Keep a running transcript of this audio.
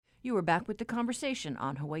You are back with the conversation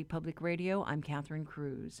on Hawaii Public Radio. I'm Catherine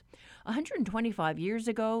Cruz. 125 years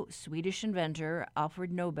ago, Swedish inventor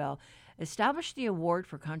Alfred Nobel established the award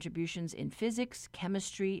for contributions in physics,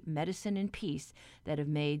 chemistry, medicine, and peace that have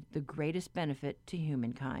made the greatest benefit to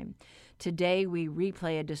humankind. Today, we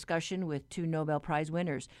replay a discussion with two Nobel Prize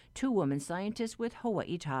winners, two women scientists with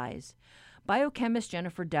Hawaii ties. Biochemist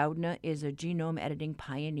Jennifer Doudna is a genome editing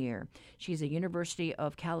pioneer. She's a University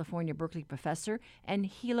of California, Berkeley professor and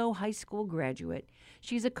Hilo High School graduate.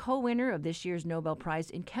 She's a co-winner of this year's Nobel Prize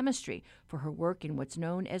in Chemistry for her work in what's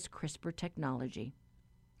known as CRISPR technology.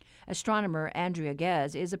 Astronomer Andrea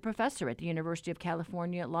Ghez is a professor at the University of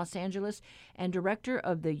California, Los Angeles, and director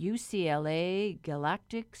of the UCLA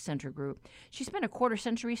Galactic Center Group. She spent a quarter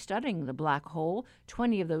century studying the black hole.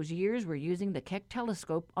 20 of those years were using the Keck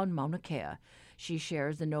telescope on Mauna Kea. She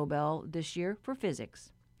shares the Nobel this year for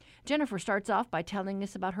physics. Jennifer starts off by telling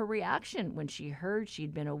us about her reaction when she heard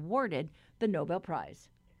she'd been awarded the Nobel Prize.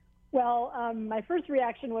 Well, my first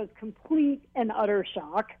reaction was complete and utter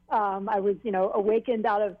shock. I was, awakened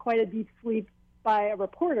out of quite a deep sleep by a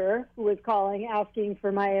reporter who was calling, asking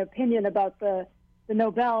for my opinion about the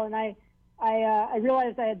Nobel. And I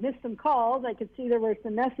realized I had missed some calls. I could see there were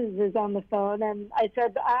some messages on the phone. And I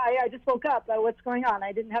said, I just woke up. What's going on?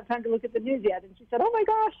 I didn't have time to look at the news yet. And she said, oh, my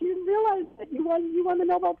gosh, you didn't realize that you won the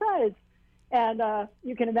Nobel Prize. And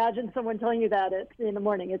you can imagine someone telling you that at 3 a.m.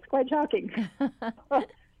 It's quite shocking.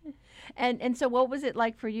 And so what was it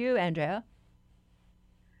like for you, Andrea?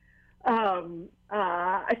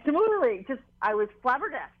 Similarly, I was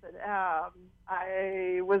flabbergasted.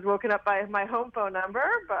 I was woken up by my home phone number,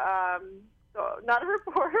 but so not a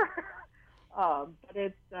reporter. But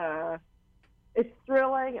it's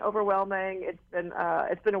thrilling, overwhelming. It's been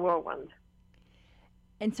a whirlwind.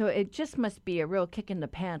 And so it just must be a real kick in the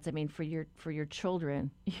pants. I mean, for your children,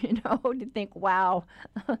 to think, wow,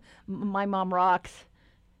 my mom rocks.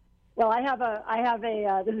 Well, I have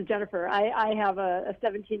a this is Jennifer. I have a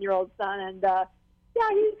 17-year-old son, and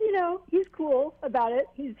he's cool about it.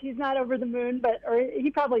 He's not over the moon, or he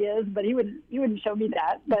probably is, but he wouldn't show me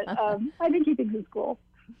that. But I think he thinks it's cool.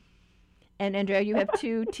 And Andrea, you have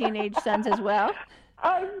two teenage sons as well.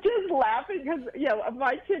 I'm just laughing because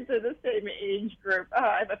my kids are the same age group.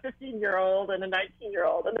 I have a 15-year-old and a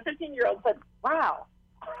 19-year-old, and the 15-year-old said, "Wow."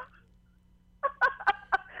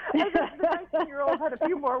 And the 19-year-old had a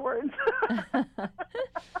few more words.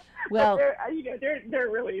 Well, they're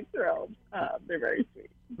really thrilled. They're very sweet.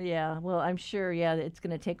 Yeah, well, I'm sure. Yeah, it's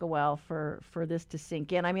going to take a while for this to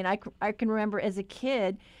sink in. I mean, I can remember as a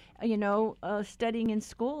kid, studying in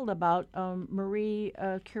school about Marie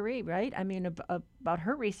Curie, right? I mean, about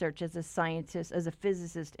her research as a scientist, as a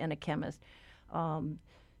physicist, and a chemist.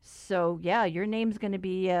 So yeah, your name's going to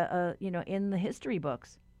be in the history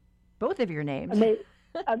books. Both of your names.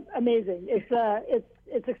 Amazing.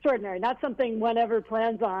 It's extraordinary. Not something one ever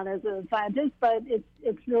plans on as a scientist, but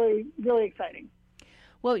it's really, really exciting.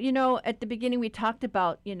 Well, at the beginning we talked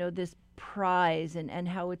about, this prize and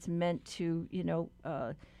how it's meant to,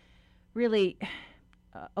 really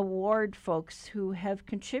award folks who have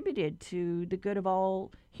contributed to the good of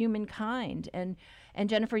all humankind. And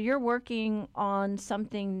Jennifer, you're working on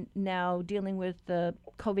something now dealing with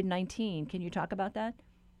COVID-19. Can you talk about that?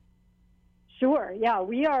 Sure. Yeah,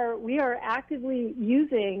 we are actively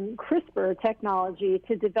using CRISPR technology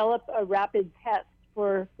to develop a rapid test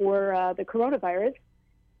for the coronavirus,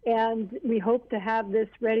 and we hope to have this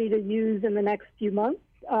ready to use in the next few months.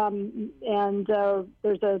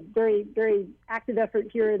 There's a very, very active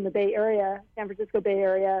effort here in the Bay Area, San Francisco Bay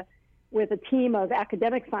Area, with a team of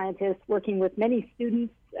academic scientists working with many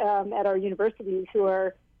students at our universities who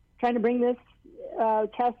are trying to bring this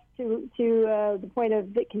test to the point of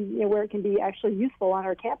where it can be actually useful on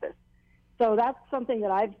our campus. So that's something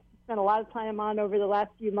that I've spent a lot of time on over the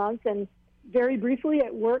last few months. And very briefly,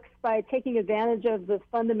 it works by taking advantage of the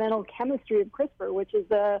fundamental chemistry of CRISPR, which is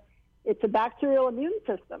it's a bacterial immune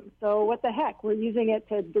system. So what the heck? We're using it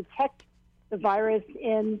to detect the virus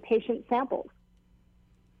in patient samples.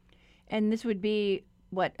 And this would be,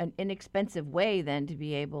 an inexpensive way then to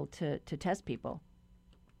be able to test people?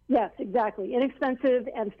 Yes, exactly. Inexpensive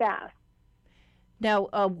and fast. Now,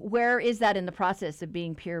 where is that in the process of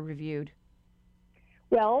being peer reviewed?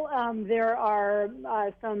 Well, there are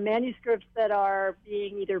some manuscripts that are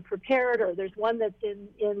being either prepared, or there's one that's in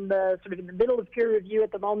the middle of peer review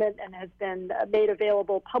at the moment and has been made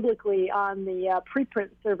available publicly on the preprint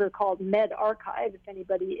server called medRxiv, if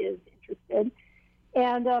anybody is interested.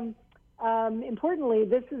 And importantly,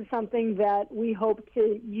 this is something that we hope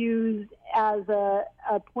to use as a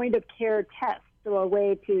point-of-care test, so a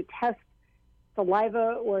way to test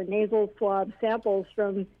saliva or nasal swab samples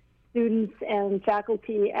from students and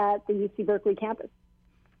faculty at the UC Berkeley campus.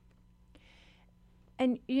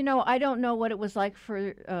 And, I don't know what it was like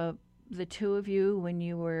for the two of you when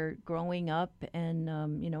you were growing up and,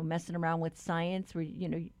 messing around with science, where,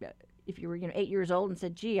 if you were, 8 years old and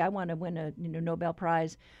said, gee, I want to win a, Nobel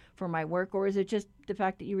Prize for my work, or is it just the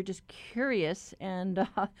fact that you were just curious and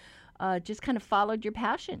just kind of followed your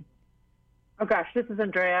passion? Oh, gosh, this is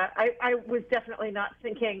Andrea. I was definitely not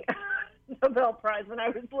thinking Nobel Prize when I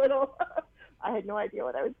was little. I had no idea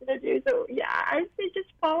what I was going to do. So, yeah, I'd say just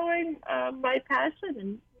following my passion.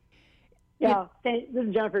 And yeah, this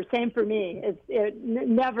is Jennifer. Same for me. It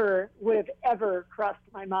never would have ever crossed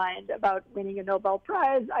my mind about winning a Nobel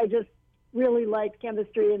Prize. I just really liked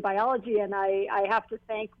chemistry and biology, and I have to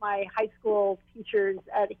thank my high school teachers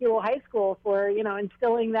at Hilo High School for,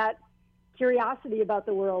 instilling that curiosity about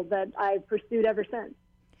the world that I've pursued ever since.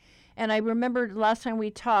 And I remember last time we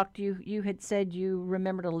talked, you had said you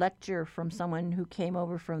remembered a lecture from someone who came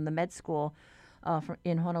over from the med school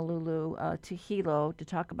in Honolulu to Hilo to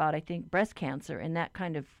talk about, I think, breast cancer, and that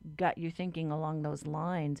kind of got you thinking along those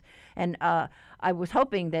lines. And I was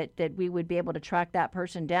hoping that we would be able to track that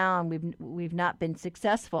person down. We've not been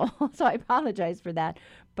successful, so I apologize for that.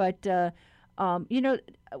 But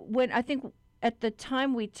when I think at the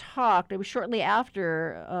time we talked, it was shortly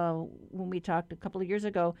after when we talked a couple of years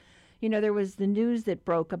ago. There was the news that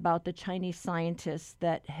broke about the Chinese scientists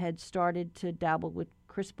that had started to dabble with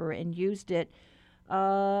CRISPR and used it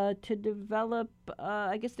to develop,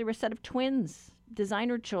 I guess there were a set of twins,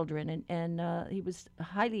 designer children, and he was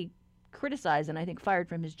highly criticized and I think fired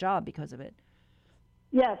from his job because of it.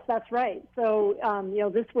 Yes, that's right. So,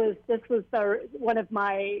 this was one of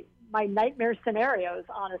my nightmare scenarios,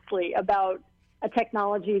 honestly, about a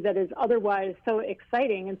technology that is otherwise so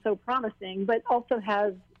exciting and so promising, but also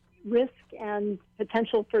has risk and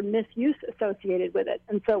potential for misuse associated with it.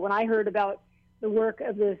 And so when I heard about the work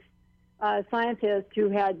of this scientist who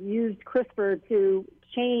had used CRISPR to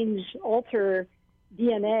alter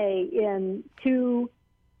DNA in two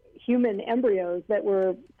human embryos that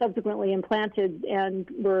were subsequently implanted and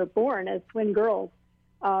were born as twin girls,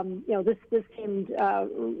 this seemed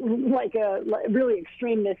like a really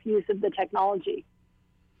extreme misuse of the technology.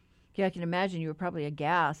 Yeah, I can imagine you were probably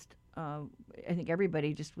aghast. I think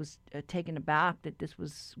everybody just was taken aback that this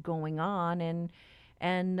was going on,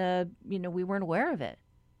 and we weren't aware of it.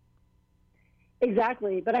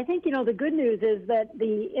 Exactly. But I think, the good news is that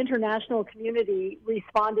the international community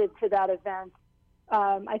responded to that event,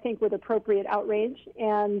 I think, with appropriate outrage.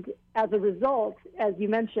 And as a result, as you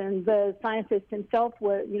mentioned, the scientist himself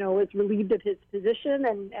was relieved of his position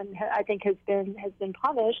and I think has been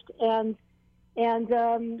punished. And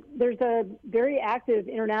there's a very active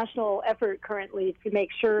international effort currently to make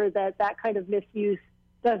sure that kind of misuse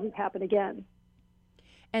doesn't happen again.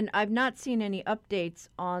 And I've not seen any updates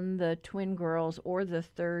on the twin girls or the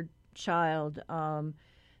third child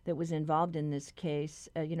that was involved in this case.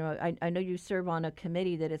 I know you serve on a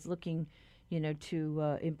committee that is looking,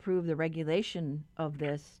 to improve the regulation of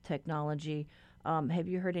this technology. Have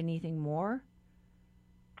you heard anything more?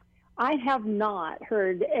 I have not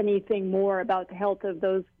heard anything more about the health of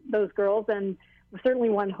those girls, and certainly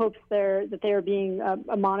one hopes that they are being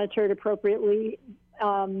monitored appropriately.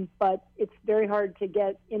 But it's very hard to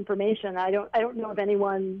get information. I don't know of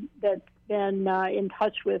anyone that's been in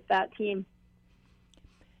touch with that team.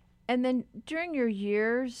 And then during your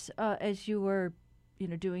years, as you were,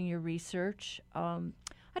 doing your research,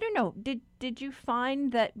 I don't know, did you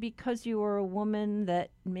find that because you were a woman that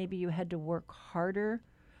maybe you had to work harder?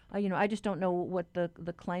 I just don't know what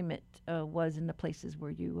the climate was in the places where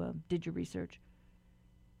you did your research.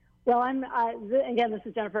 Well, again, this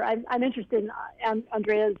is Jennifer. I'm interested in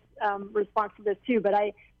Andrea's response to this too. But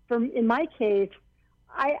in my case,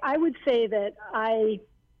 I would say that I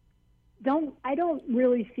don't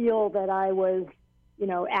really feel that I was,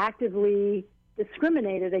 actively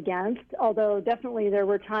discriminated against. Although definitely there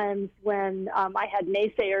were times when I had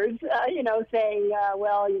naysayers, say,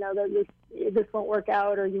 this won't work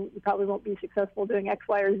out, or you probably won't be successful doing X,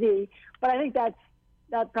 Y, or Z. But I think that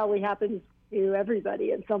probably happens to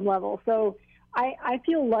everybody at some level. So I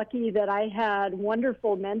feel lucky that I had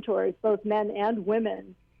wonderful mentors, both men and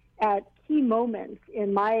women, at key moments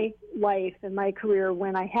in my life and my career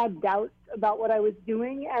when I had doubts about what I was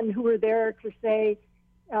doing, and who were there to say,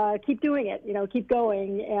 keep doing it, keep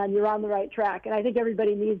going, and you're on the right track. And I think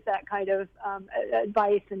everybody needs that kind of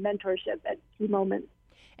advice and mentorship at key moments.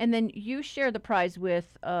 And then you share the prize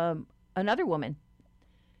with another woman.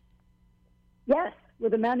 Yes,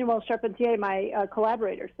 with Emmanuelle Charpentier, my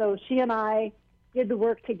collaborator. So she and I did the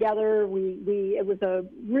work together. It was a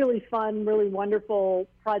really fun, really wonderful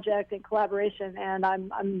project and collaboration, and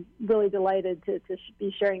I'm really delighted to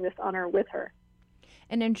be sharing this honor with her.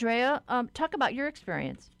 And Andrea, talk about your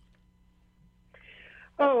experience.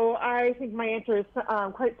 Oh, I think my answer is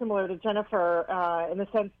quite similar to Jennifer in the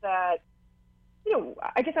sense that,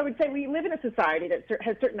 I guess I would say we live in a society that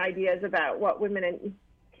has certain ideas about what women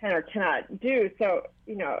can or cannot do. So,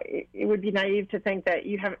 it would be naive to think that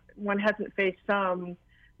one hasn't faced some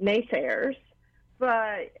naysayers.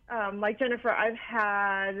 But like Jennifer, I've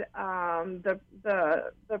had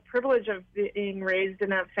the privilege of being raised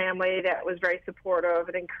in a family that was very supportive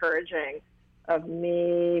and encouraging of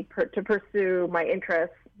me to pursue my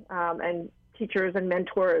interests, and teachers and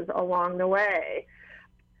mentors along the way.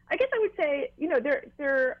 I guess I would say,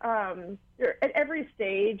 there at every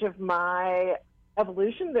stage of my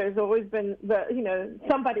evolution, there's always been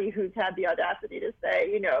somebody who's had the audacity to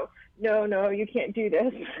say, no, you can't do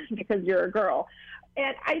this because you're a girl.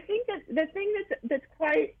 And I think that the thing that's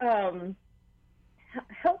quite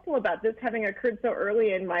helpful about this having occurred so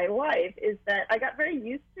early in my life is that I got very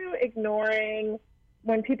used to ignoring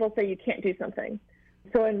when people say you can't do something.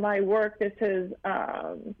 So in my work, this has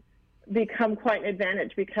become quite an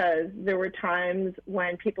advantage because there were times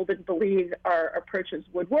when people didn't believe our approaches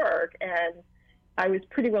would work, and I was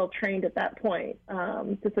pretty well trained at that point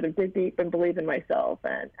to sort of dig deep and believe in myself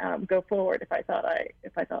and go forward if I thought I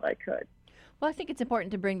could. Well, I think it's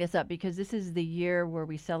important to bring this up because this is the year where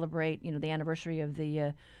we celebrate, the anniversary of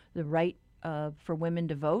the right for women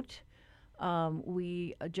to vote.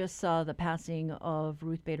 We just saw the passing of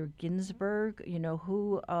Ruth Bader Ginsburg,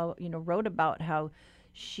 who wrote about how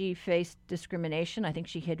she faced discrimination. I think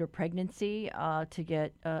she hid her pregnancy to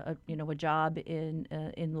get a job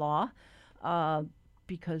in law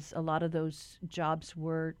because a lot of those jobs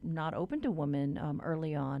were not open to women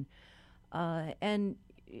early on, and.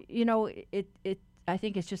 I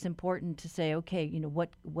think it's just important to say, okay,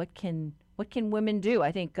 what can women do?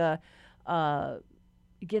 I think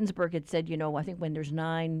Ginsburg had said, I think when there's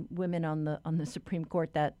 9 women on the Supreme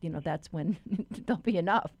Court, that that's when there'll be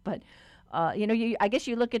enough. But I guess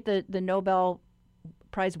you look at the Nobel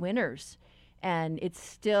Prize winners, and it's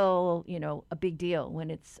still a big deal when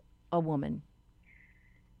it's a woman.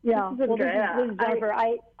 Yeah, well, this is Jennifer.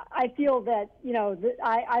 I feel that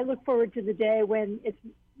I look forward to the day when it's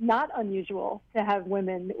not unusual to have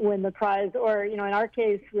women win the prize, or in our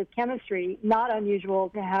case with chemistry, not unusual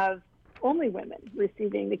to have only women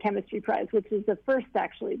receiving the chemistry prize, which is the first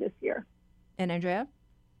actually this year. And Andrea?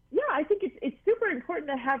 Yeah, I think it's super important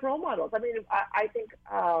to have role models. I mean, I think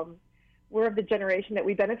we're of the generation that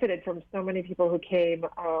we benefited from so many people who came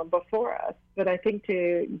before us. But I think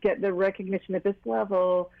to get the recognition at this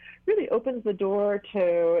level really opens the door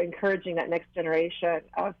to encouraging that next generation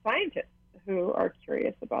of scientists who are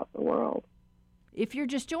curious about the world. If you're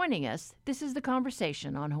just joining us, this is The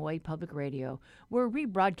Conversation on Hawaii Public Radio. We're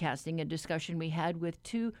rebroadcasting a discussion we had with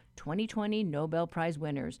 2 2020 Nobel Prize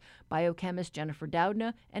winners, biochemist Jennifer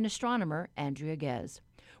Doudna and astronomer Andrea Ghez.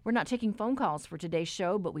 We're not taking phone calls for today's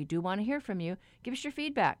show, but we do want to hear from you. Give us your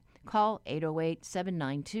feedback. Call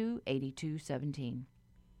 808-792-8217.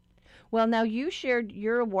 Well, now you shared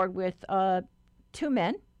your award with 2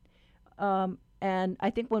 men. And I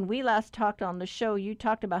think when we last talked on the show, you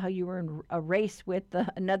talked about how you were in a race with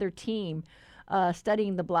another team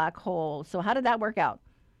studying the black hole. So how did that work out?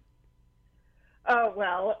 Oh,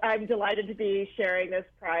 well, I'm delighted to be sharing this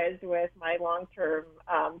prize with my long-term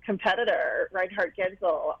competitor, Reinhard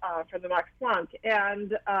Genzel, from the Max Planck.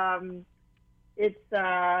 And it's,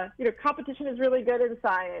 competition is really good in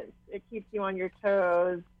science. It keeps you on your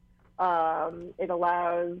toes. It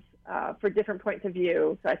allows for different points of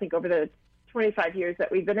view. So I think over the 25 years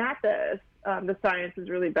that we've been at this, the science has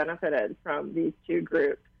really benefited from these 2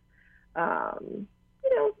 groups.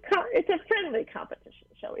 It's a friendly competition,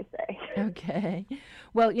 shall we say. Okay.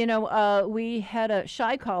 Well, we had a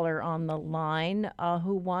shy caller on the line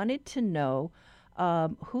who wanted to know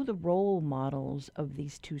who the role models of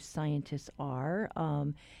these 2 scientists are,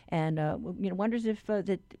 and wonders if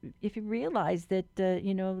you realize that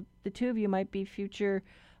the 2 of you might be future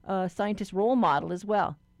scientist role model as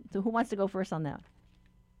well. So who wants to go first on that?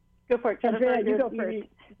 Go for it, Jennifer. You go first.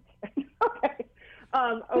 Okay.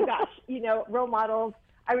 Oh gosh, role models.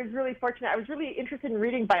 I was really fortunate. I was really interested in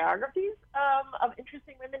reading biographies of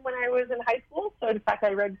interesting women when I was in high school. So in fact,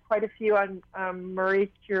 I read quite a few on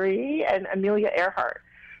Marie Curie and Amelia Earhart.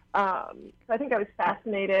 So I think I was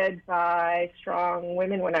fascinated by strong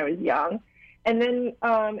women when I was young. And then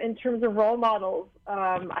in terms of role models,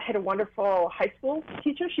 I had a wonderful high school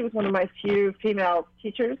teacher. She was one of my few female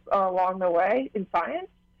teachers along the way in science.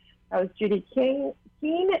 I was Judy Keene,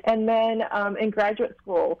 and then in graduate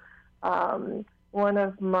school, one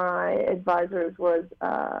of my advisors was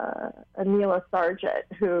Anila Sargent,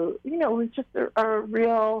 who, was just a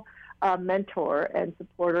real mentor and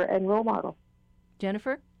supporter and role model.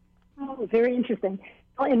 Jennifer? Oh, very interesting.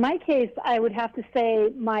 Well, in my case, I would have to say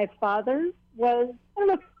my father was, I don't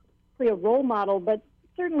know if he's a role model, but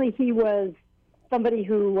certainly he was somebody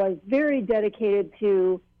who was very dedicated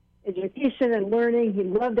to education and learning. He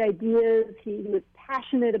loved ideas. He was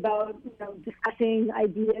passionate about discussing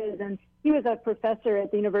ideas, and he was a professor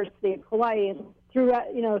at the University of Hawaii. And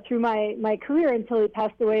through my career until he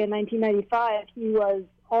passed away in 1995, he was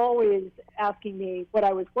always asking me what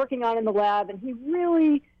I was working on in the lab, and he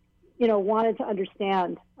really wanted to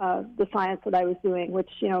understand the science that I was doing, which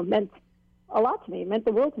meant a lot to me, meant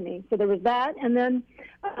the world to me. So there was that, and then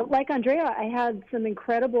like Andrea, I had some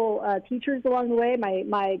incredible teachers along the way.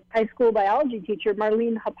 My high school biology teacher,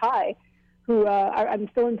 Marlene Hapai, who I'm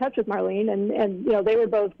still in touch with Marlene, and they were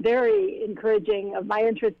both very encouraging of my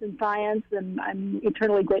interest in science, and I'm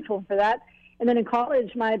eternally grateful for that. And then in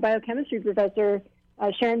college, my biochemistry professor,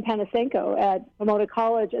 Sharon Panasenko at Pomona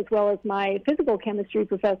College, as well as my physical chemistry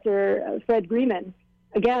professor, Fred Grieman,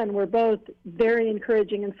 again, were both very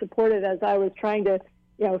encouraging and supportive as I was trying to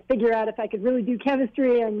figure out if I could really do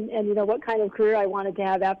chemistry and what kind of career I wanted to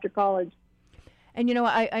have after college. And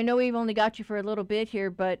I know we've only got you for a little bit here,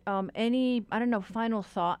 but any, final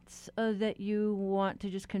thoughts that you want to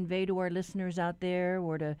just convey to our listeners out there,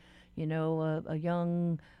 or to, a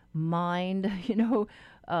young mind,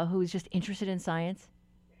 who's just interested in science?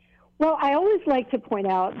 Well, I always like to point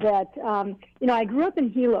out that, I grew up in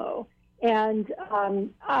Hilo, and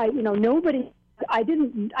I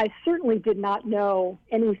certainly did not know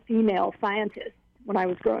any female scientists when I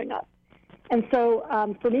was growing up. And so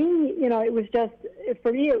for me, it was just,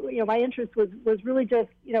 my interest was really just,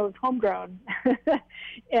 it was homegrown.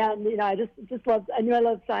 And, I just loved, I knew I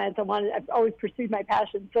loved science. I've always pursued my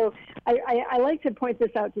passion. So I like to point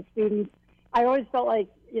this out to students. I always felt like,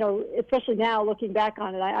 especially now looking back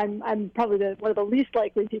on it, I'm probably one of the least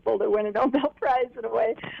likely people to win a Nobel Prize in a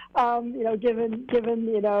way, given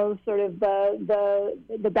sort of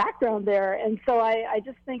the background there. And so I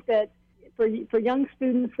just think that for young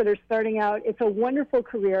students that are starting out, it's a wonderful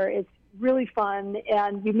career. It's really fun,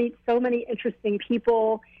 and you meet so many interesting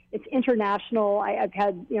people. It's international. I've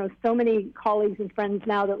had so many colleagues and friends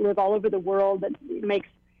now that live all over the world. That makes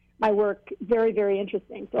my work very, very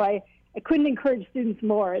interesting. So I couldn't encourage students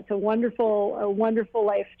more. It's a wonderful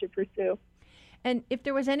life to pursue. And if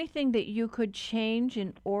there was anything that you could change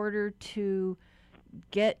in order to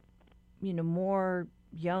get, more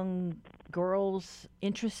young girls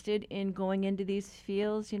interested in going into these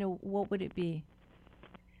fields, what would it be?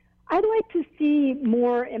 I'd like to see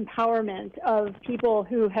more empowerment of people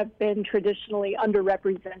who have been traditionally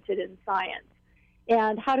underrepresented in science.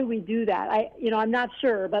 And how do we do that? I'm not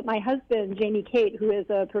sure, but my husband, Jamie Kate, who is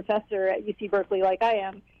a professor at UC Berkeley like I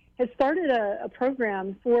am, has started a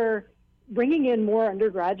program for bringing in more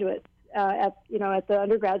undergraduates at the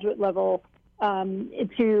undergraduate level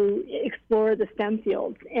to explore the STEM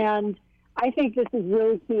fields. And I think this is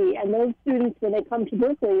really key. And those students, when they come to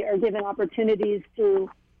Berkeley, are given opportunities to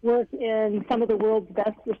work in some of the world's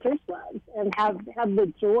best research labs and have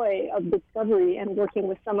the joy of discovery and working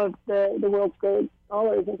with some of the world's great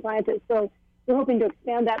scholars and scientists. So we're hoping to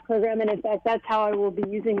expand that program, and in fact, that's how I will be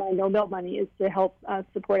using my Nobel money, is to help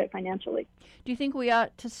support it financially. Do you think we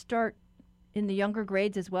ought to start in the younger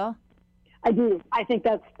grades as well? I do. I think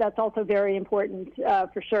that's also very important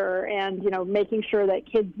for sure, and making sure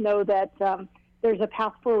that kids know that there's a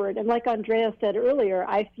path forward. And like Andrea said earlier,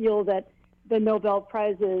 I feel that the Nobel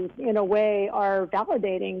Prizes, in a way, are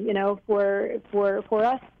validating, for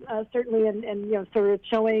us certainly, and sort of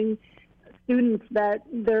showing students that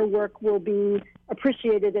their work will be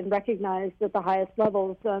appreciated and recognized at the highest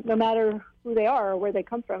levels, no matter who they are or where they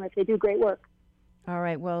come from, if they do great work. All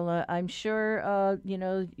right. Well, I'm sure,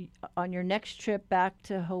 on your next trip back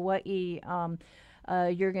to Hawaii,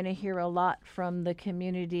 you're going to hear a lot from the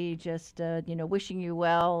community, just, wishing you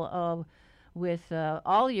well with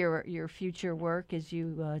all your future work as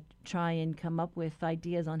you try and come up with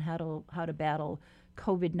ideas on how to battle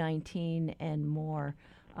COVID-19 and more.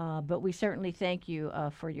 But we certainly thank you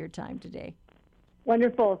for your time today.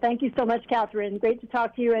 Wonderful. Thank you so much, Catherine. Great to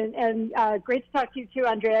talk to you, and great to talk to you too,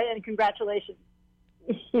 Andrea, and congratulations.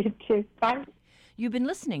 You too. Bye. You've been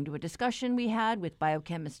listening to a discussion we had with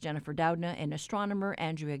biochemist Jennifer Doudna and astronomer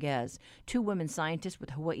Andrea Ghez, two women scientists with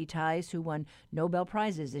Hawaii ties who won Nobel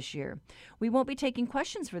Prizes this year. We won't be taking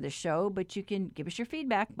questions for this show, but you can give us your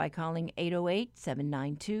feedback by calling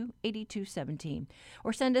 808-792-8217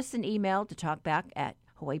 or send us an email to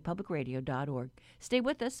talkback@hawaiipublicradio.org. Stay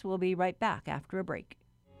with us. We'll be right back after a break.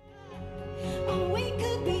 We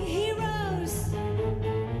could be heroes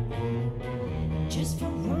just for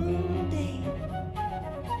one day.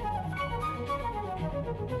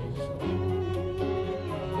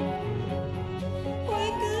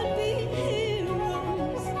 We could be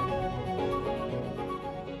heroes.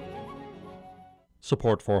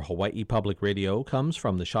 Support for Hawaii Public Radio comes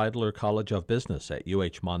from the Scheidler College of Business at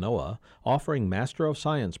UH Manoa, offering Master of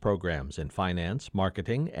Science programs in finance,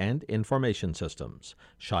 marketing, and information systems.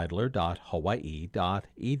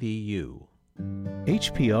 scheidler.hawaii.edu.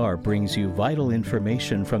 HPR brings you vital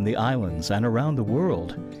information from the islands and around the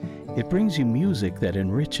world. It brings you music that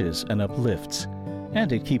enriches and uplifts,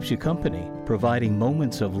 and it keeps you company, providing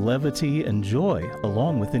moments of levity and joy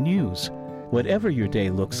along with the news. Whatever your day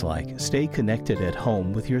looks like, stay connected at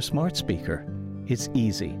home with your smart speaker. It's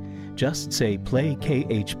easy. Just say play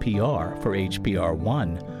KHPR for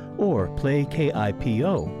HPR1 or play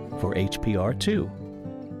KIPO for HPR2.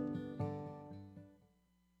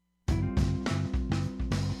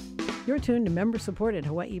 You're tuned to member-supported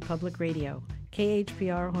Hawaii Public Radio,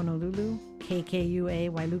 KHPR Honolulu, KKUA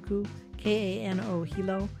Wailuku, KANO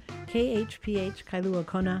Hilo, KHPH Kailua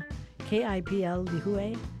Kona, KIPL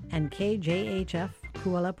Lihue, and KJHF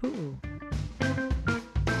Kualapu'u.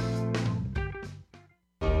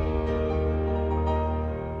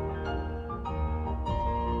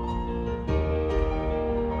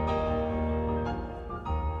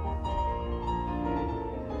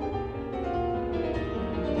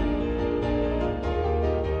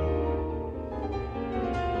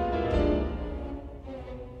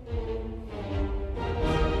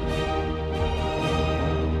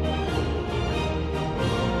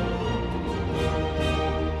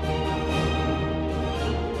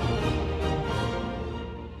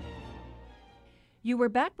 You were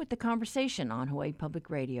back with the conversation on Hawaii Public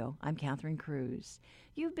Radio. I'm Catherine Cruz.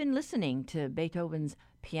 You've been listening to Beethoven's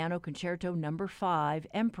Piano Concerto No. 5,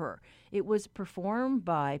 Emperor. It was performed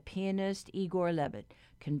by pianist Igor Levit,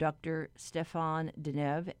 conductor Stefan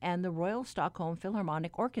Deneuve, and the Royal Stockholm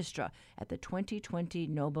Philharmonic Orchestra at the 2020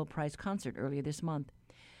 Nobel Prize concert earlier this month.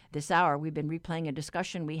 This hour, we've been replaying a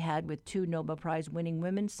discussion we had with two Nobel Prize-winning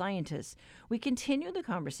women scientists. We continue the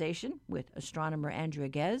conversation with astronomer Andrea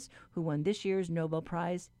Ghez, who won this year's Nobel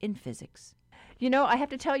Prize in Physics. You know, I have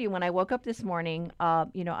to tell you, when I woke up this morning,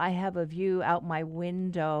 I have a view out my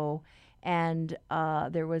window, and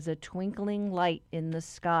there was a twinkling light in the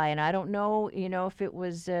sky. And I don't know, if it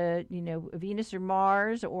was, Venus or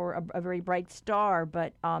Mars or a very bright star,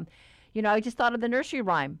 but... I just thought of the nursery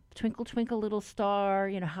rhyme, twinkle, twinkle, little star,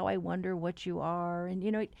 how I wonder what you are.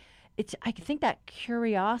 And, I think that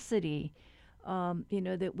curiosity,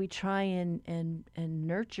 that we try and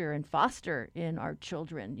nurture and foster in our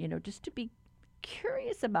children, just to be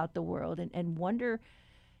curious about the world and wonder,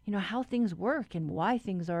 how things work and why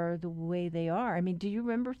things are the way they are. I mean, do you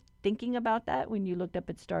remember thinking about that when you looked up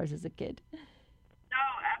at stars as a kid?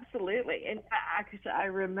 Absolutely. In fact, I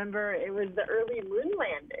remember it was the early moon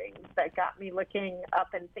landings that got me looking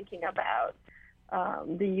up and thinking about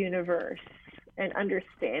the universe and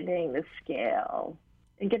understanding the scale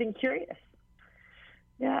and getting curious.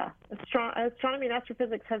 Yeah, astronomy and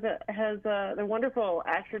astrophysics has the wonderful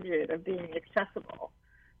attribute of being accessible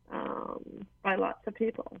by lots of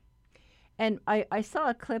people. And I saw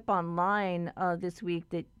a clip online this week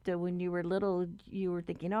that when you were little, you were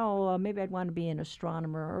thinking, maybe I'd want to be an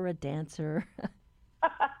astronomer or a dancer.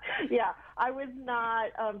 Yeah, I was not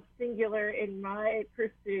singular in my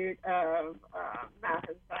pursuit of math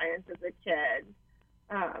and science as a kid.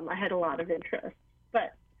 I had a lot of interest.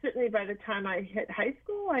 But certainly by the time I hit high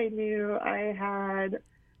school, I knew I had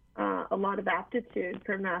a lot of aptitude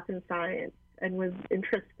for math and science and was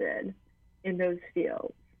interested in those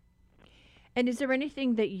fields. And is there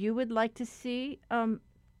anything that you would like to see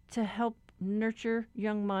to help nurture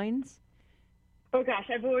young minds? Oh, gosh,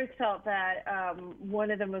 I've always felt that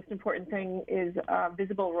one of the most important things is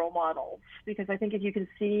visible role models, because I think if you can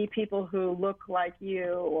see people who look like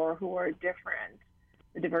you or who are different,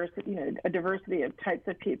 a diversity of types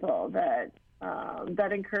of people, that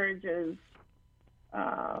encourages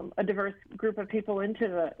a diverse group of people into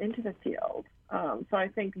the field. So I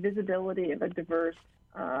think visibility of a diverse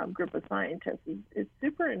group of scientists is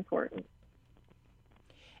super important.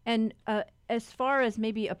 And as far as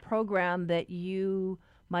maybe a program that you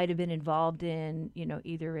might have been involved in,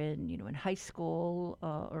 either in high school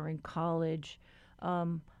or in college.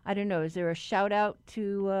 I don't know. Is there a shout out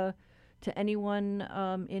to anyone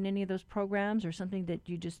in any of those programs, or something that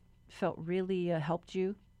you just felt really helped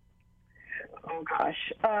you? Oh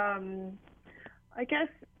gosh, I guess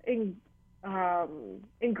in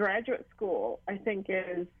graduate school, I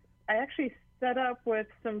actually set up with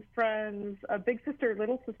some friends a Big Sister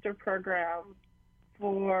Little Sister program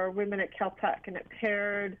for women at Caltech, and it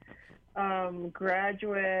paired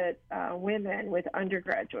graduate women with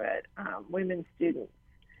undergraduate women students.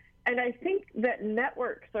 And I think that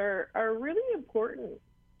networks are really important.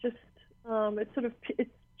 Just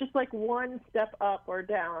it's just like one step up or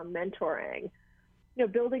down, mentoring.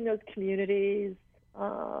 Building those communities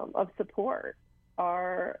of support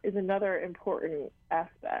is another important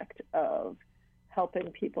aspect of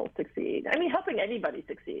helping people succeed. I mean, helping anybody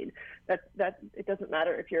succeed. That it doesn't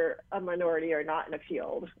matter if you're a minority or not in a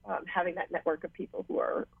field. Having that network of people who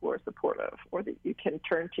are supportive, or that you can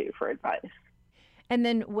turn to for advice. And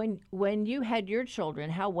then when you had your children,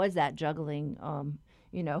 how was that juggling?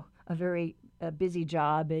 A very busy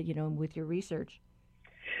job, with your research.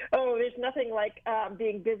 Oh, there's nothing like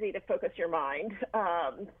being busy to focus your mind.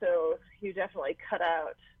 So you definitely cut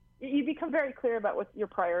out. You become very clear about what your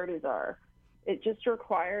priorities are. It just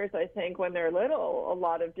requires, I think, when they're little, a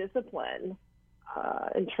lot of discipline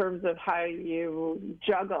in terms of how you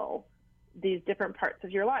juggle these different parts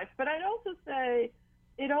of your life. But I'd also say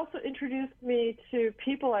it also introduced me to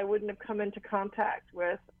people I wouldn't have come into contact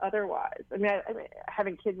with otherwise. I mean,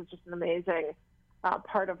 having kids is just an amazing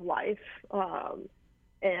part of life. But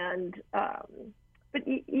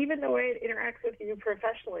even the way it interacts with you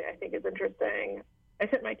professionally, I think, is interesting. I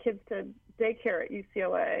sent my kids to daycare at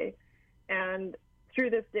UCLA, and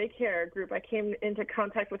through this daycare group, I came into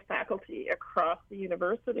contact with faculty across the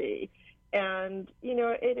university, and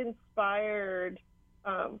it inspired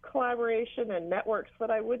collaboration and networks that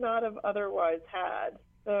I would not have otherwise had.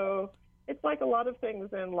 So it's like a lot of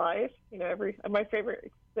things in life. My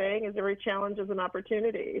favorite saying is every challenge is an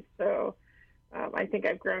opportunity. So I think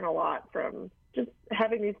I've grown a lot from just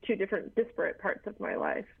having these two different disparate parts of my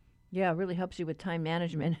life. Yeah, it really helps you with time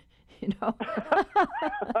management, Oh,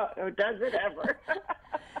 does it ever?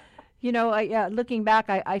 Looking back,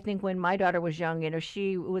 I think when my daughter was young,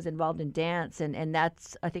 she was involved in dance, and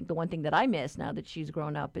that's, I think, the one thing that I miss now that she's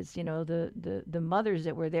grown up is, the mothers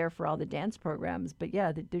that were there for all the dance programs. But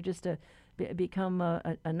yeah, they're just become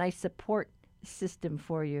a nice support system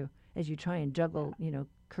for you as you try and juggle,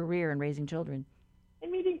 career and raising children.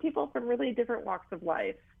 And meeting people from really different walks of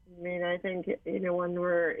life. I mean, I think, when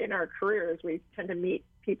we're in our careers, we tend to meet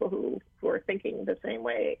people who are thinking the same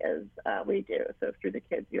way as we do. So through the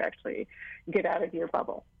kids, you actually get out of your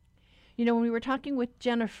bubble. When we were talking with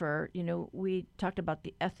Jennifer, we talked about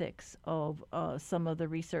the ethics of some of the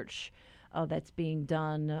research that's being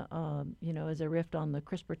done, as a riff on the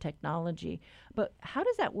CRISPR technology. But how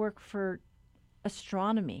does that work for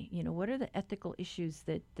astronomy? What are the ethical issues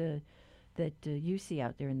that you see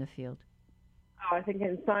out there in the field? Oh, I think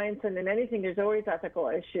in science and in anything, there's always ethical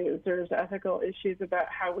issues. There's ethical issues about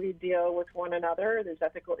how we deal with one another. There's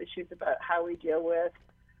ethical issues about how we deal with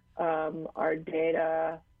our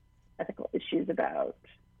data. Ethical issues about,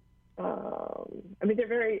 they're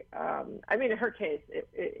very, in her case,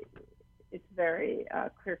 it's very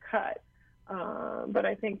clear cut. But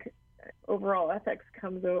I think overall ethics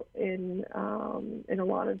comes in a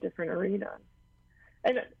lot of different arenas.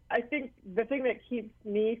 And I think the thing that keeps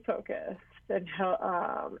me focused and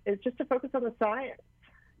is just to focus on the science,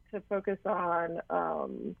 to focus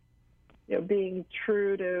on being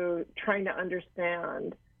true to trying to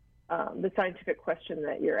understand the scientific question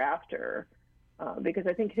that you're after, because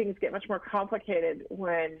I think things get much more complicated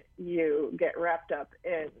when you get wrapped up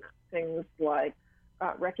in things like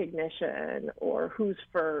recognition or who's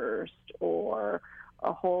first or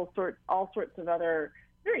all sorts of other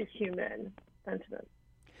very human sentiments.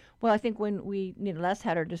 Well, I think when we last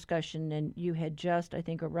had our discussion, and you had just, I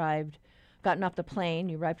think, gotten off the plane,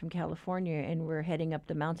 you arrived from California, and we're heading up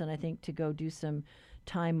the mountain, I think, to go do some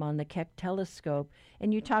time on the Keck telescope.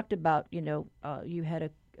 And you talked about, you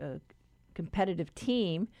had a competitive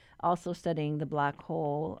team also studying the black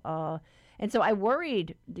hole. And so I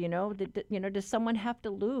worried, does someone have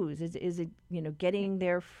to lose? Is it, getting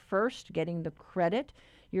there first, getting the credit?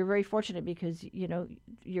 You're very fortunate because,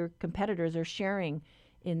 your competitors are sharing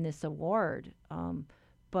in this award.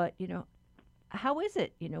 But, how is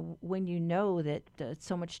it, when you know that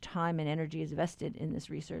so much time and energy is vested in this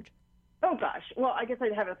research? Oh, gosh. Well, I guess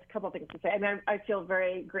I'd have a couple of things to say. I mean, I feel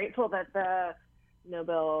very grateful that the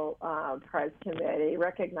Nobel Prize Committee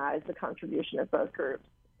recognized the contribution of both groups.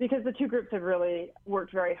 because the two groups have really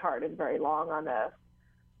worked very hard and very long on this.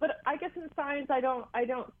 But I guess in science, I don't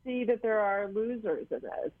see that there are losers in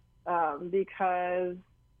this, because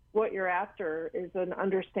what you're after is an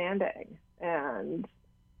understanding. And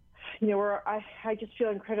I just feel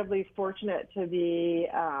incredibly fortunate to be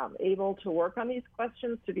able to work on these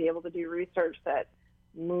questions, to be able to do research that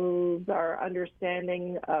moves our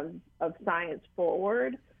understanding of science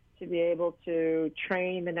forward, to be able to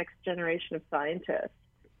train the next generation of scientists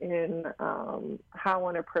in how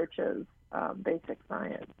one approaches basic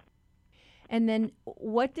science. And then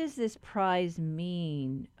what does this prize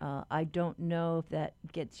mean? I don't know if that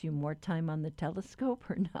gets you more time on the telescope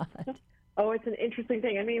or not. Oh, it's an interesting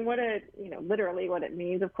thing. I mean, literally what it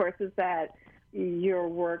means, of course, is that your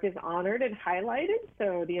work is honored and highlighted.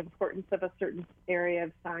 So the importance of a certain area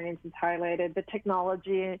of science is highlighted. The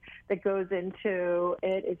technology that goes into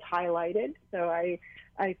it is highlighted. So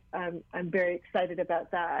I'm very excited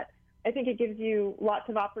about that. I think it gives you lots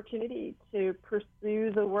of opportunity to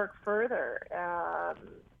pursue the work further,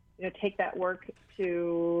 take that work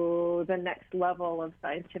to the next level of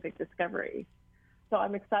scientific discovery. So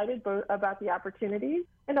I'm excited both about the opportunities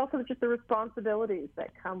and also just the responsibilities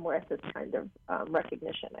that come with this kind of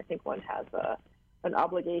recognition. I think one has an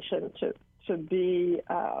obligation to be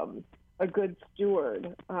a good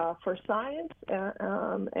steward for science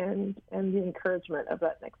and the encouragement of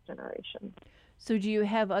that next generation. So do you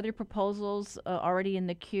have other proposals already in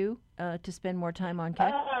the queue to spend more time on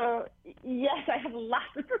Keck? Yes, I have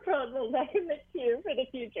lots of proposals in the queue for the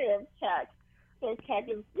future of Keck. So Keck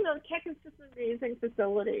is just an amazing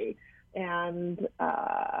facility. And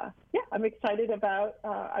I'm excited about,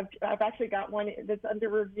 I've actually got one that's under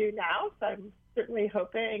review now, so I'm certainly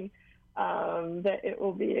hoping that it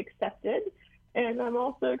will be accepted. And I'm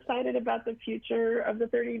also excited about the future of the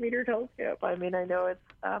 30-meter telescope. I mean, I know it's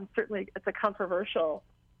a controversial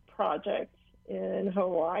project in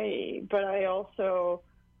Hawaii, but I also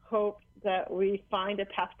hope that we find a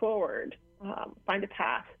path forward, find a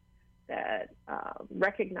path that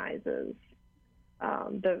recognizes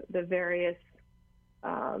the various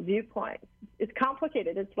viewpoints. It's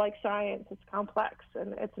complicated. It's like science. It's complex,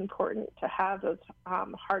 and it's important to have those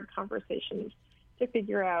hard conversations to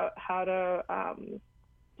figure out how to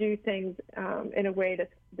do things in a way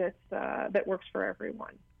that works for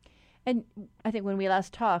everyone. And I think when we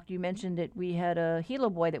last talked, you mentioned that we had a Hilo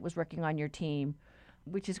boy that was working on your team,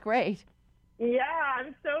 which is great. Yeah,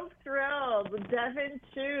 I'm so thrilled. Devin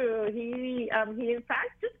Chu, he in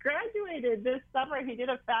fact just graduated this summer. He did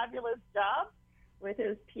a fabulous job with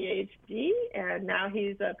his PhD, and now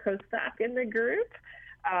he's a postdoc in the group.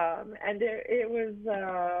 And it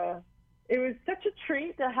was such a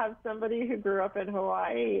treat to have somebody who grew up in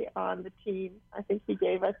Hawaii on the team. I think he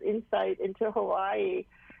gave us insight into Hawaii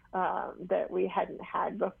that we hadn't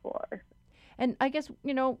had before. And I guess,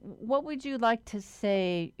 what would you like to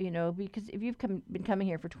say, because if you've been coming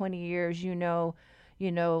here for 20 years, the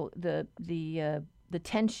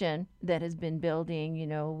tension that has been building,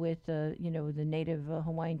 with, the native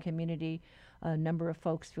Hawaiian community. A number of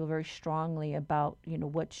folks feel very strongly about,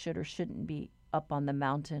 what should or shouldn't be up on the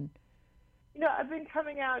mountain. I've been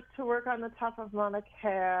coming out to work on the top of Mauna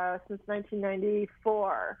Kea since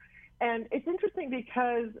 1994. And it's interesting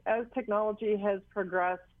because as technology has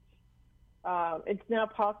progressed, it's now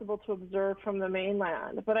possible to observe from the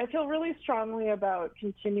mainland. But I feel really strongly about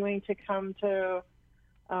continuing to come to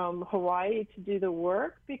Hawaii to do the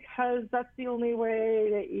work, because that's the only way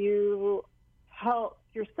that you help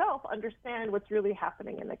yourself understand what's really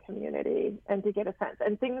happening in the community and to get a sense.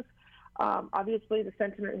 And things, obviously, the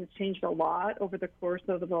sentiment has changed a lot over the course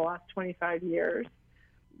of the last 25 years.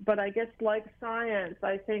 But I guess like science,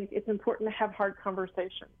 I think it's important to have hard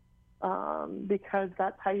conversations. Because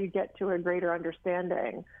that's how you get to a greater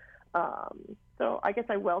understanding. So I guess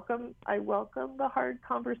I welcome the hard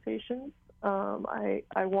conversations.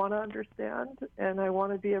 I want to understand, and I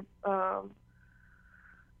want to be a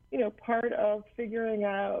part of figuring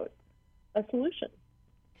out a solution.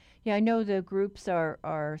 Yeah, I know the groups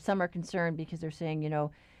are some are concerned because they're saying,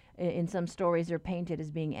 in some stories they're painted as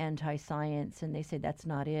being anti-science, and they say that's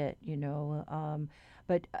not it,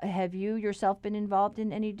 But have you yourself been involved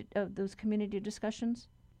in any of those community discussions?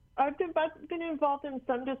 I've been involved in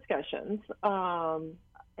some discussions, and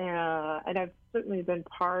I've certainly been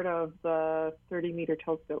part of the 30-meter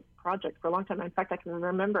telescope project for a long time. In fact, I can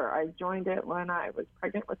remember I joined it when I was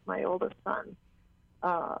pregnant with my oldest son.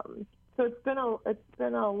 So it's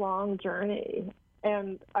been a long journey,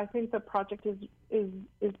 and I think the project is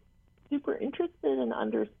super interested in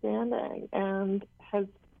understanding and has.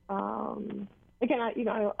 Again, I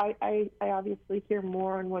obviously hear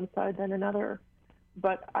more on one side than another,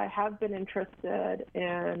 but I have been interested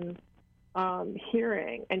in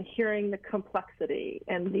hearing the complexity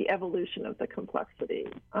and the evolution of the complexity.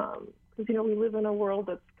 Because, we live in a world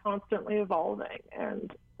that's constantly evolving.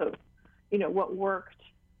 And so, what worked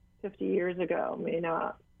 50 years ago may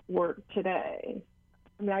not work today.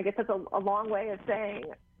 I mean, I guess that's a long way of saying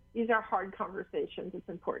these are hard conversations. It's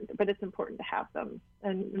important, but it's important to have them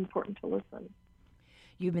and important to listen.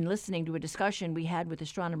 You've been listening to a discussion we had with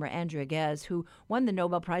astronomer Andrea Ghez, who won the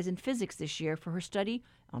Nobel Prize in Physics this year for her study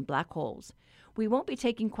on black holes. We won't be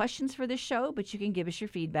taking questions for this show, but you can give us your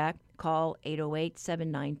feedback. Call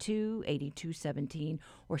 808-792-8217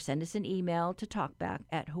 or send us an email to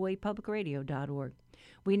talkback@hawaiipublicradio.org.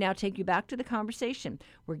 We now take you back to the conversation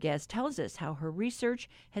where Ghez tells us how her research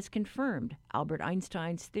has confirmed Albert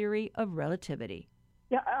Einstein's theory of relativity.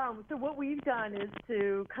 Yeah, so what we've done is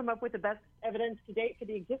to come up with the best evidence to date for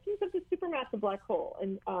the existence of the supermassive black hole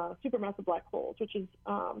and supermassive black holes, which is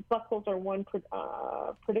black holes are one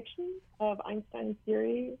prediction of Einstein's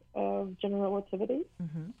theory of general relativity.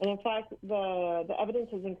 Mm-hmm. And in fact, the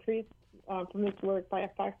evidence has increased from this work by a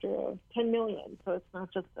factor of 10 million. So it's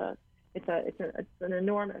not just it's an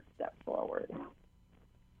enormous step forward.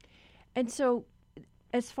 And so,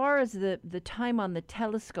 as far as the time on the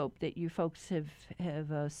telescope that you folks have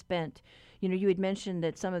spent, you had mentioned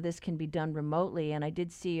that some of this can be done remotely, and I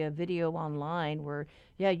did see a video online where,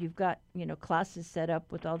 you've got, classes set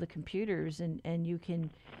up with all the computers, and you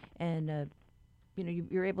can,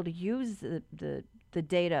 you're able to use the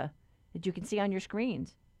data that you can see on your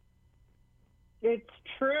screens. It's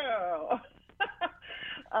true.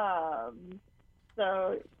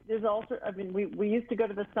 So there's also, we used to go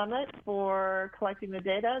to the summit for collecting the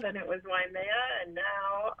data, then it was Waimea, and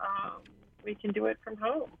now we can do it from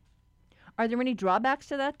home. Are there any drawbacks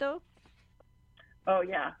to that, though? Oh,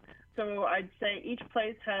 yeah. So I'd say each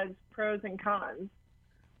place has pros and cons.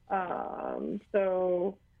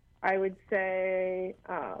 So I would say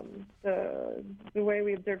the way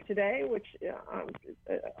we observe today, which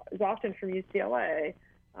is often from UCLA,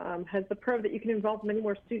 has the pro that you can involve many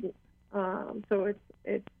more students. So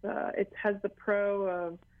it has the pro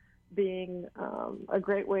of being a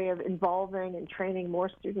great way of involving and training more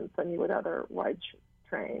students than you would otherwise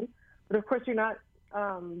train. But of course, you're not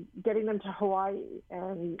getting them to Hawaii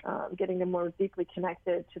and getting them more deeply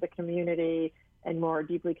connected to the community and more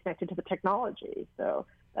deeply connected to the technology. So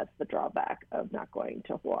that's the drawback of not going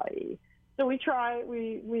to Hawaii. So we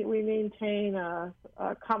maintain a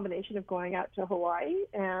combination of going out to Hawaii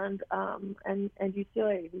and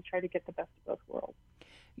UCLA. We try to get the best of both worlds.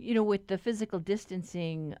 With the physical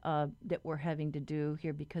distancing that we're having to do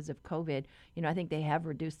here because of COVID, I think they have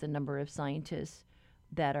reduced the number of scientists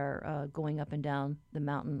that are going up and down the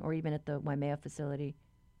mountain or even at the Waimea facility.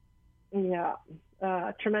 Yeah,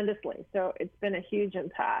 tremendously. So it's been a huge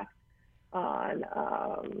impact on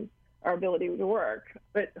our ability to work.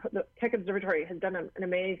 But the Keck Observatory has done an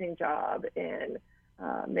amazing job in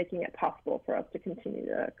making it possible for us to continue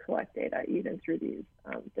to collect data even through these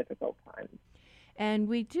difficult times. And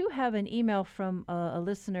we do have an email from a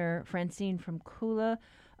listener, Francine from Kula.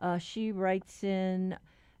 She writes in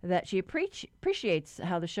that she appreciates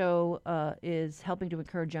how the show is helping to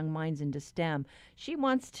encourage young minds into STEM. She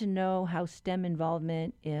wants to know how STEM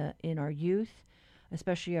involvement in our youth,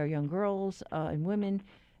 especially our young girls and women,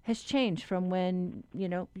 has changed from when,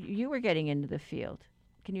 you were getting into the field.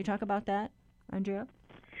 Can you talk about that, Andrea?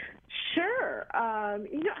 Sure. I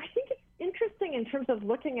think it's interesting in terms of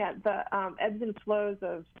looking at the ebbs and flows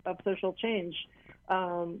of social change.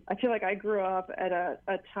 I feel like I grew up at a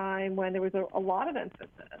time when there was a lot of emphasis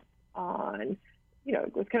on,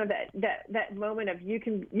 it was kind of that moment of you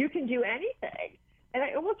can do anything. And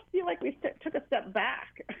I almost feel like we took a step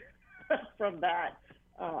back from that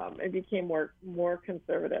and became more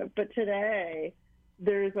conservative. But today,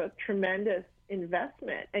 there's a tremendous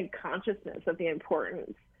investment and consciousness of the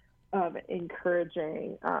importance of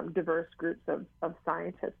encouraging diverse groups of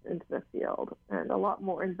scientists into the field, and a lot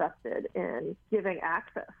more invested in giving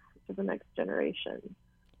access to the next generation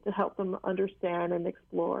to help them understand and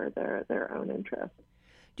explore their own interests.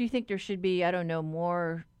 Do you think there should be,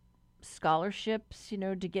 more scholarships,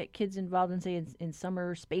 to get kids involved in, say, in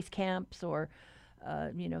summer space camps or,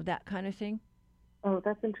 that kind of thing? Oh,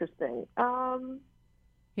 that's interesting. I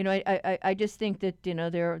just think that,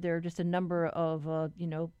 there are just a number of,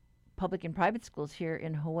 public and private schools here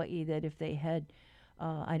in Hawaii that if they had,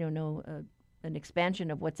 an expansion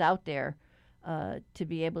of what's out there to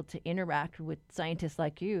be able to interact with scientists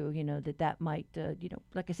like you, that might,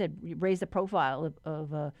 like I said, raise the profile of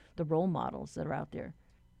the role models that are out there.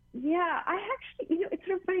 Yeah, I actually, it's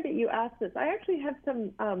sort of funny that you asked this. I actually have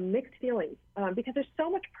some mixed feelings because there's so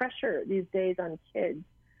much pressure these days on kids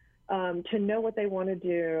to know what they want to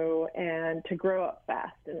do and to grow up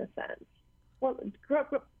fast, in a sense. Well, grow up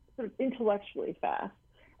sort of intellectually fast.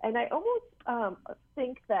 And I almost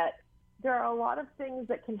think that there are a lot of things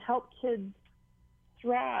that can help kids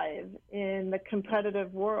thrive in the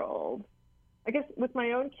competitive world. I guess with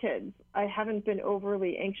my own kids, I haven't been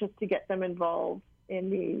overly anxious to get them involved in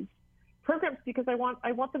these programs because I want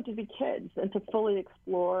them to be kids and to fully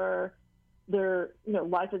explore their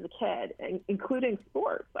life as a kid, including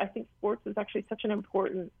sports. I think sports is actually such an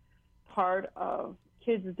important part of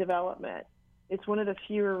kids' development. It's one of the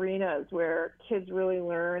few arenas where kids really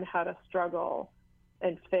learn how to struggle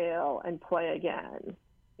and fail and play again.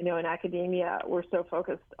 In academia, we're so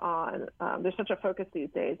focused on, there's such a focus these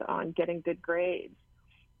days on getting good grades.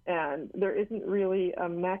 And there isn't really a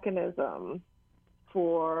mechanism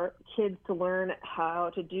for kids to learn how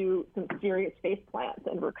to do some serious face plants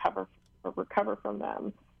and recover from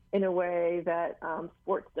them in a way that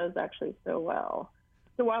sports does actually so well.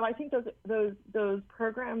 So while I think those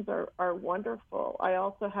programs are wonderful, I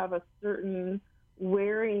also have a certain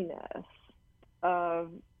wariness of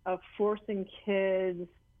forcing kids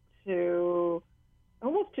to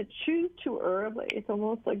almost to choose too early. It's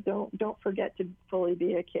almost like don't forget to fully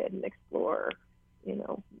be a kid and explore,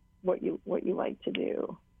 what you like to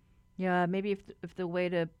do. Yeah, maybe if the way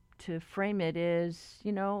to frame it is,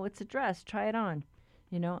 it's a dress, try it on.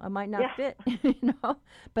 It might not fit,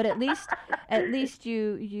 but at least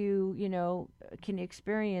you can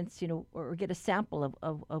experience, or get a sample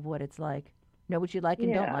of what it's like. Know what you like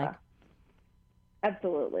and don't like.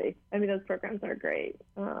 Absolutely. I mean, those programs are great,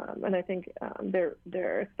 and I think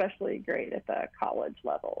they're especially great at the college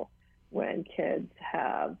level when kids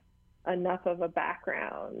have enough of a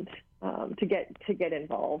background to get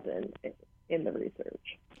involved in the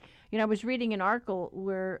research. I was reading an article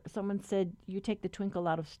where someone said you take the twinkle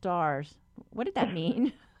out of stars. What did that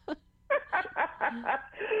mean?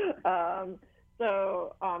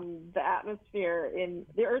 The atmosphere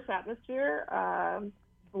the Earth's atmosphere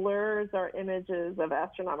blurs our images of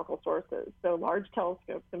astronomical sources. So large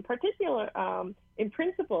telescopes, in particular, in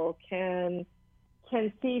principle, can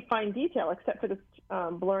see fine detail, except for the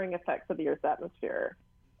blurring effects of the Earth's atmosphere.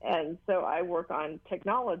 And so I work on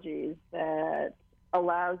technologies that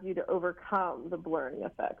allows you to overcome the blurring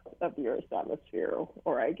effects of the Earth's atmosphere,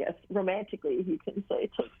 or I guess romantically you can say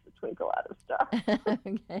takes the twinkle out of stars.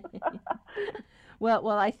 Okay. Well,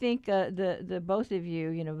 I think the both of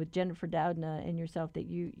you, with Jennifer Doudna and yourself, that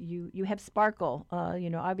you have sparkle.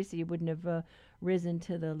 Obviously you wouldn't have risen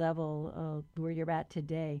to the level where you're at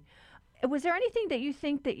today. Was there anything that you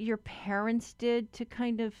think that your parents did to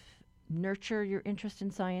kind of nurture your interest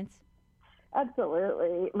in science?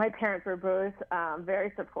 Absolutely. My parents were both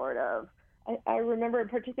very supportive. I remember in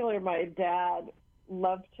particular my dad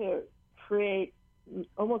loved to create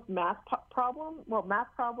almost math problems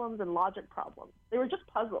and logic problems. They were just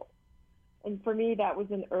puzzles. And for me, that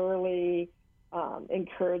was an early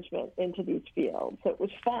encouragement into these fields. So it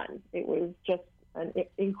was fun. It was just an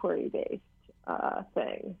inquiry-based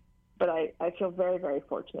thing. But I feel very, very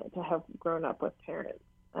fortunate to have grown up with parents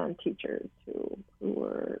and teachers who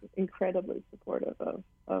were incredibly supportive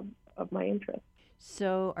of my interests.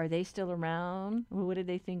 So are they still around? What did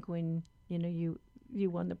they think when you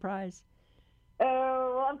won the prize?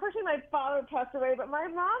 Oh, well, unfortunately my father passed away, but my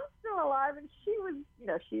mom's still alive, and she was,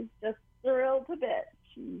 she's just thrilled to bits.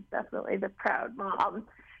 She's definitely the proud mom,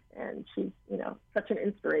 and she's, such an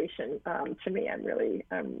inspiration to me.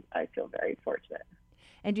 I feel very fortunate.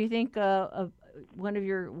 And do you think one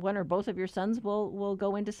or both of your sons will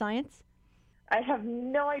go into science? I have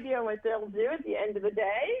no idea what they'll do at the end of the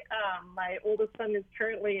day. My oldest son is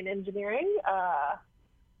currently in engineering.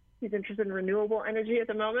 He's interested in renewable energy at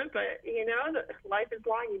the moment, but life is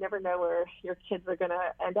long. You never know where your kids are going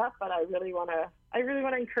to end up. But I really want to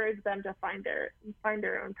encourage them to find their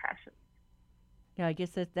own passion. Yeah, I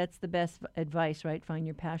guess that's the best advice, right? Find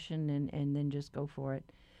your passion and then just go for it.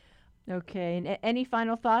 Okay, and any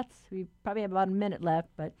final thoughts? We probably have about a minute left,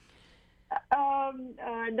 but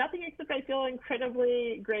nothing except I feel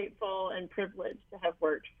incredibly grateful and privileged to have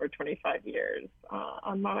worked for 25 years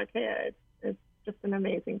on Mauna Kea. It's just an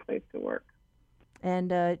amazing place to work.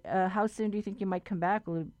 And how soon do you think you might come back?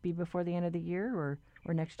 Will it be before the end of the year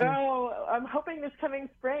or next year? Oh, I'm hoping this coming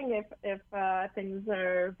spring if things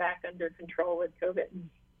are back under control with COVID.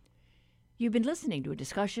 You've been listening to a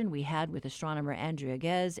discussion we had with astronomer Andrea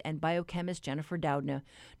Ghez and biochemist Jennifer Doudna.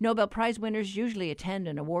 Nobel Prize winners usually attend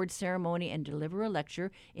an awards ceremony and deliver a lecture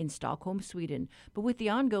in Stockholm, Sweden. But with the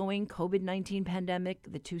ongoing COVID-19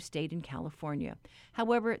 pandemic, the two stayed in California.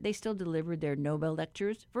 However, they still delivered their Nobel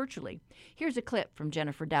lectures virtually. Here's a clip from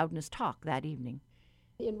Jennifer Doudna's talk that evening.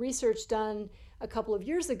 In research done a couple of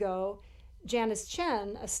years ago, Janice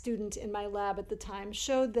Chen, a student in my lab at the time,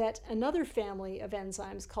 showed that another family of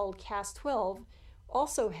enzymes called Cas12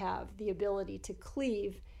 also have the ability to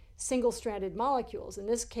cleave single-stranded molecules, in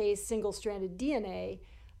this case single-stranded DNA,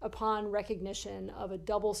 upon recognition of a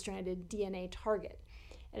double-stranded DNA target.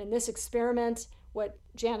 And in this experiment, what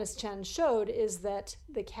Janice Chen showed is that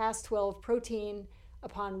the Cas12 protein,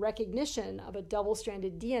 upon recognition of a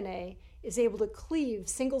double-stranded DNA, is able to cleave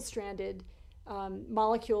single-stranded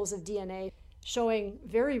molecules of DNA, showing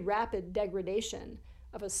very rapid degradation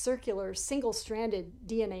of a circular single-stranded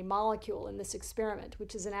DNA molecule in this experiment,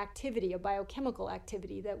 which is an activity, a biochemical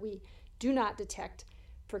activity that we do not detect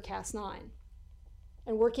for Cas9.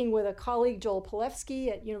 And working with a colleague, Joel Palevsky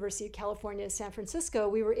at University of California, San Francisco,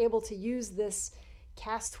 we were able to use this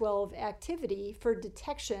Cas12 activity for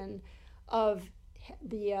detection of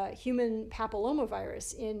the human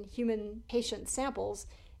papillomavirus in human patient samples,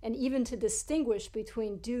 and even to distinguish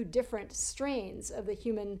between two different strains of the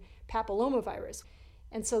human papillomavirus.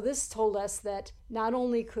 And so this told us that not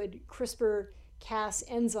only could CRISPR-Cas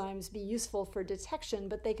enzymes be useful for detection,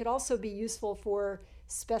 but they could also be useful for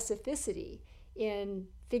specificity in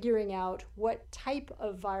figuring out what type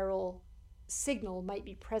of viral signal might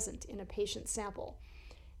be present in a patient sample.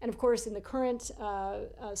 And of course, in the current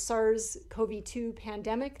SARS-CoV-2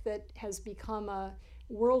 pandemic that has become a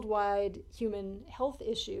worldwide human health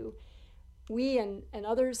issue, we and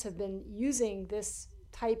others have been using this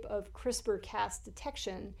type of CRISPR-Cas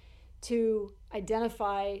detection to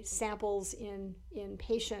identify samples in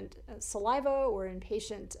patient saliva or in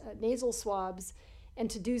patient nasal swabs, and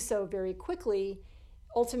to do so very quickly.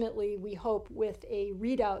 Ultimately, we hope with a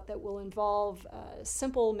readout that will involve a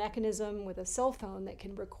simple mechanism with a cell phone that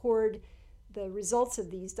can record the results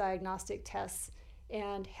of these diagnostic tests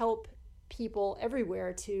and help people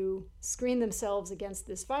everywhere to screen themselves against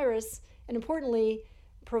this virus, and importantly,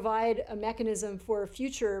 provide a mechanism for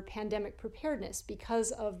future pandemic preparedness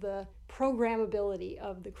because of the programmability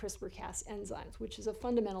of the CRISPR-Cas enzymes, which is a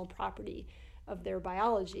fundamental property of their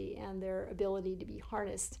biology and their ability to be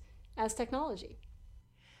harnessed as technology.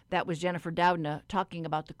 That was Jennifer Doudna talking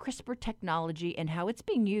about the CRISPR technology and how it's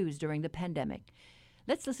being used during the pandemic.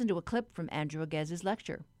 Let's listen to a clip from Andrea Gez's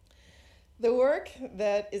lecture. The work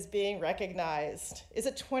that is being recognized is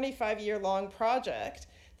a 25-year-long project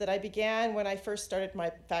that I began when I first started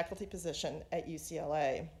my faculty position at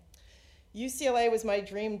UCLA. UCLA was my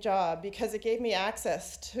dream job because it gave me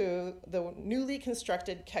access to the newly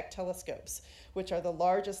constructed Keck telescopes, which are the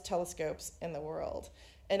largest telescopes in the world.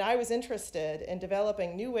 And I was interested in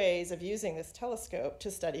developing new ways of using this telescope to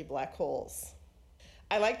study black holes.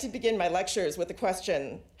 I like to begin my lectures with the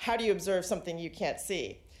question, how do you observe something you can't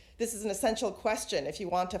see? This is an essential question if you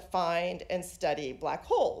want to find and study black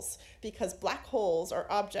holes, because black holes are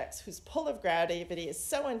objects whose pull of gravity is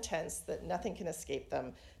so intense that nothing can escape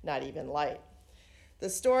them, not even light.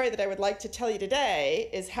 The story that I would like to tell you today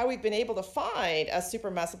is how we've been able to find a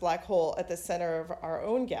supermassive black hole at the center of our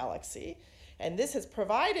own galaxy, and this has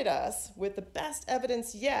provided us with the best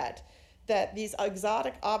evidence yet that these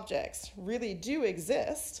exotic objects really do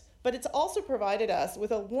exist, but it's also provided us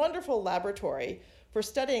with a wonderful laboratory for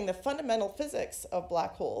studying the fundamental physics of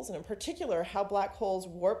black holes, and in particular, how black holes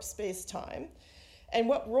warp space-time, and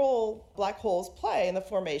what role black holes play in the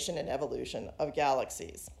formation and evolution of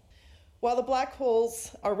galaxies. While the black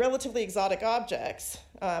holes are relatively exotic objects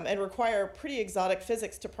and require pretty exotic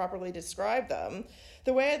physics to properly describe them,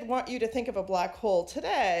 the way I want you to think of a black hole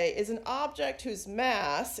today is an object whose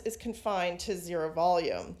mass is confined to zero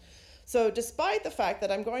volume. So despite the fact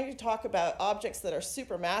that I'm going to talk about objects that are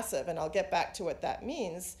supermassive, and I'll get back to what that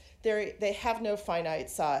means, they have no finite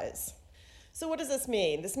size. So what does this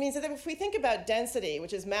mean? This means that if we think about density,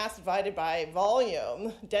 which is mass divided by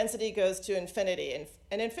volume, density goes to infinity.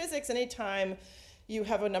 And in physics, anytime you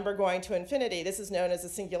have a number going to infinity, this is known as a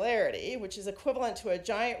singularity, which is equivalent to a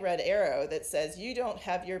giant red arrow that says you don't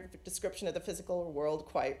have your description of the physical world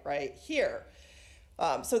quite right here.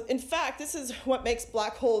 So in fact, this is what makes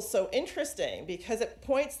black holes so interesting, because it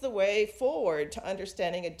points the way forward to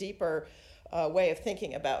understanding a deeper way of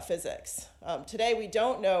thinking about physics. Today, we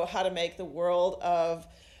don't know how to make the world of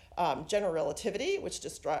general relativity, which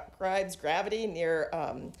describes gravity near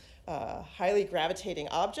highly gravitating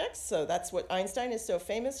objects, so that's what Einstein is so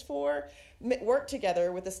famous for, work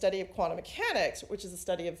together with the study of quantum mechanics, which is the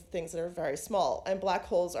study of things that are very small. And black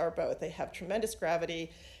holes are both. They have tremendous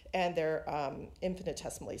gravity and they're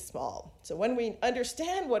infinitesimally small. So when we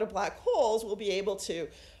understand what a black hole is, we'll be able to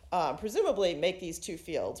presumably make these two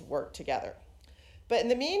fields work together. But in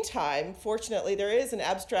the meantime, fortunately, there is an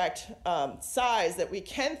abstract size that we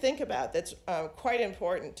can think about that's quite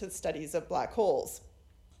important to the studies of black holes.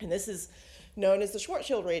 And this is known as the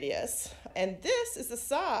Schwarzschild radius. And this is the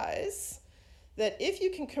size that if you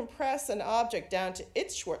can compress an object down to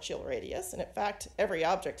its Schwarzschild radius, and in fact, every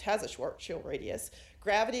object has a Schwarzschild radius,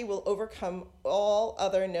 gravity will overcome all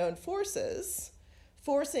other known forces,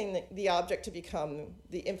 forcing the object to become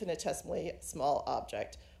the infinitesimally small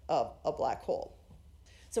object of a black hole.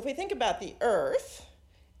 So if we think about the Earth,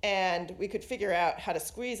 and we could figure out how to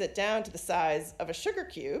squeeze it down to the size of a sugar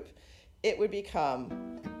cube, it would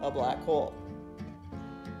become a black hole.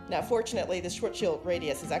 Now, fortunately, the Schwarzschild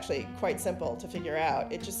radius is actually quite simple to figure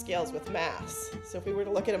out. It just scales with mass. So if we were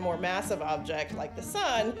to look at a more massive object like the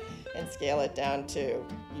sun and scale it down to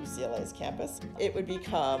UCLA's campus, it would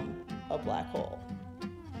become a black hole.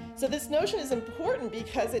 So this notion is important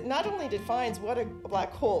because it not only defines what a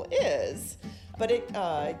black hole is, but it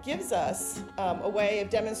gives us a way of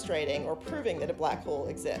demonstrating or proving that a black hole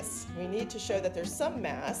exists. We need to show that there's some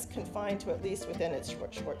mass confined to at least within its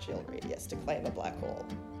Schwarzschild radius to claim a black hole.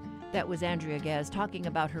 That was Andrea Ghez talking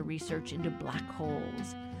about her research into black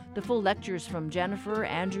holes. The full lectures from Jennifer,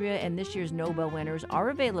 Andrea, and this year's Nobel winners are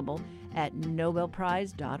available at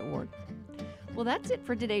nobelprize.org. Well, that's it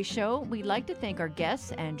for today's show. We'd like to thank our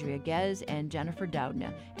guests, Andrea Ghez and Jennifer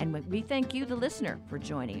Doudna, and we thank you, the listener, for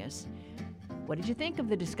joining us. What did you think of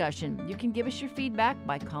the discussion? You can give us your feedback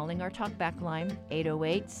by calling our talkback line,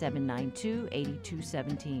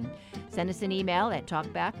 808-792-8217. Send us an email at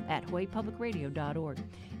talkback@hawaiipublicradio.org.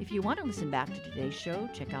 If you want to listen back to today's show,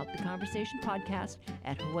 check out the Conversation podcast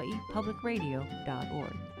at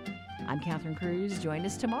hawaiipublicradio.org. I'm Catherine Cruz. Join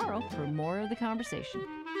us tomorrow for more of the conversation.